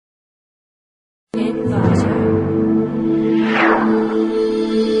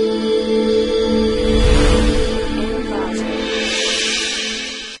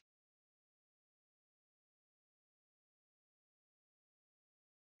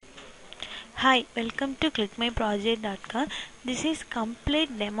Hi, welcome to clickmyproject.com. This is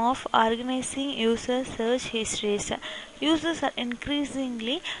complete demo of organizing user search histories. Users are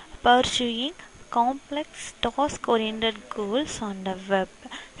increasingly pursuing complex task-oriented goals on the web,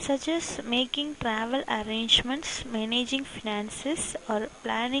 such as making travel arrangements, managing finances, or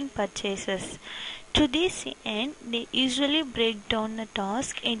planning purchases. To this end, they usually break down the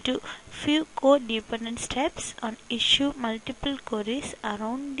task into few code-dependent steps and issue multiple queries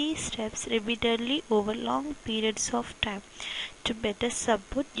around these steps repeatedly over long periods of time. To better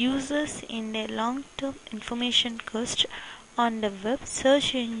support users in their long-term information quest on the web,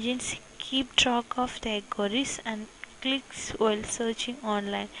 search engines keep track of their queries and clicks while searching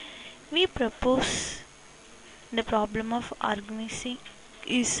online. We propose the problem of organizing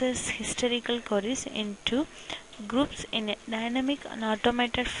users' historical queries into groups in a dynamic and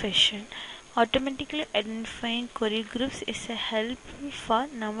automated fashion. Automatically identifying query groups is a helpful for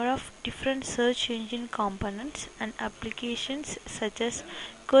number of different search engine components and applications such as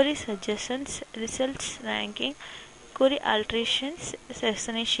query suggestions, results ranking, query alterations,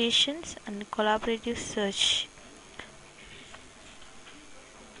 personalizations, and collaborative search.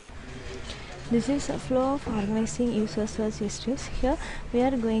 This is a flow of organizing user search histories. Here we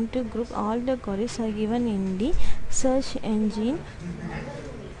are going to group all the queries are given in the search engine.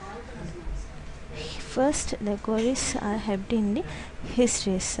 First, the queries are kept in the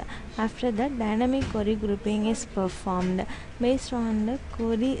histories. After that, dynamic query grouping is performed based on the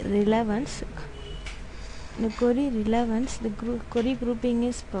query relevance. The query grouping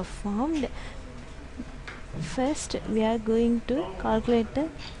is performed. First, we are going to calculate the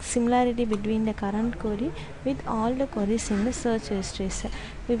similarity between the current query with all the queries in the search histories.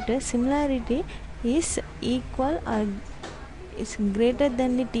 If the similarity is equal or is greater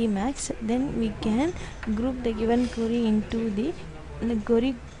than the T max, then we can group the given query into the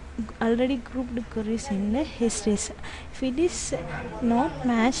query already grouped queries in the histories. If it is not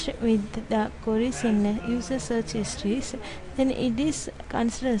matched with the queries in the user search histories, then it is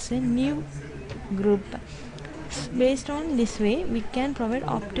considered as a new group. Based on this way, we can provide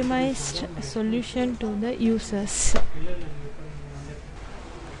optimized solution to the users.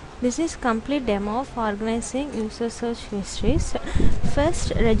 This is complete demo of organizing user search histories.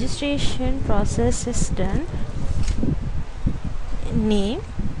 First, registration process is done. Name,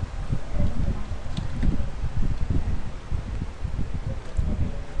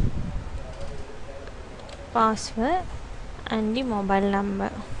 password, and the mobile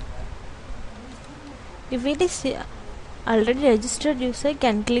number. If it is already registered user,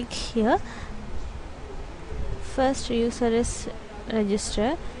 can click here. First user is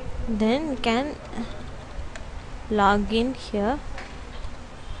registered, then can log in here.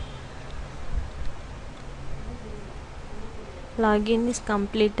 Login is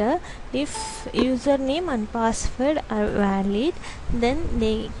completed. If username and password are valid, then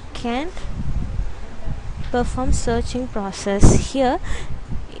they can perform searching process. Here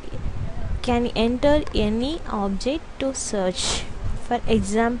can enter any object to search. For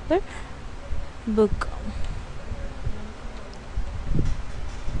example, book.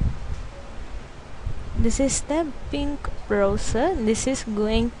 This is the pink browser. This is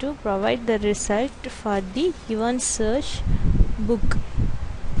going to provide the result for the given search book.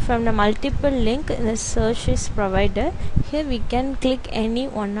 From the multiple link, the search is provided. Here we can click any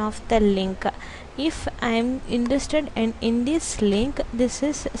one of the link. If I am interested in this link, this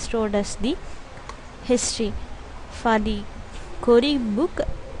is stored as the history. For the query book,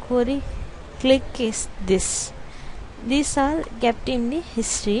 query click is this. These are kept in the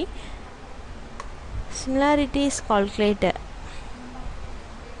history. Similarity is calculated.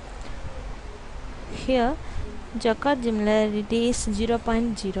 Here Jacob similarity is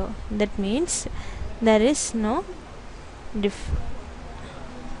 0.0. That means there is no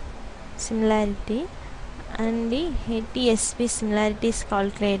similarity, and the ATSP similarity is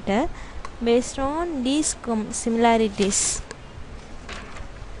calculated based on these similarities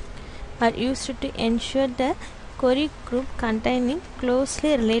are used to ensure the query group containing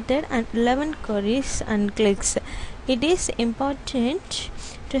closely related and relevant queries and clicks. It is important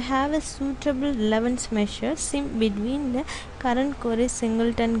to have a suitable relevance measure between the current query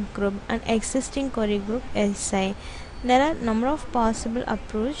singleton group and existing query group SI. There are a number of possible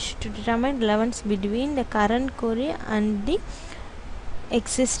approaches to determine relevance between the current query and the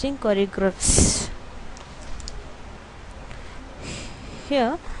existing query groups.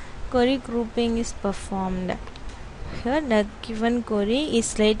 Here, query grouping is performed. Here, the given query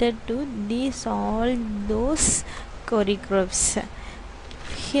is related to all those query groups.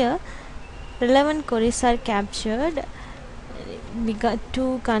 Here, relevant queries are captured we got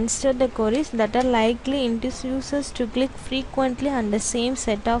to consider the queries that are likely induce users to click frequently on the same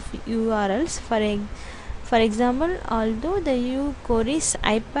set of URLs. For example, although the queries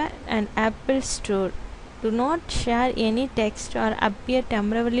iPad and Apple Store do not share any text or appear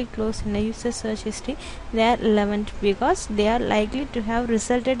temporarily close in the user search history, they are relevant because they are likely to have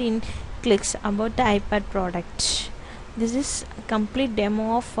resulted in clicks about the iPad product. This is a complete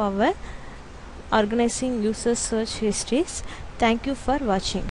demo of our organizing user search histories. Thank you for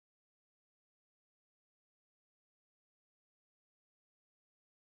watching.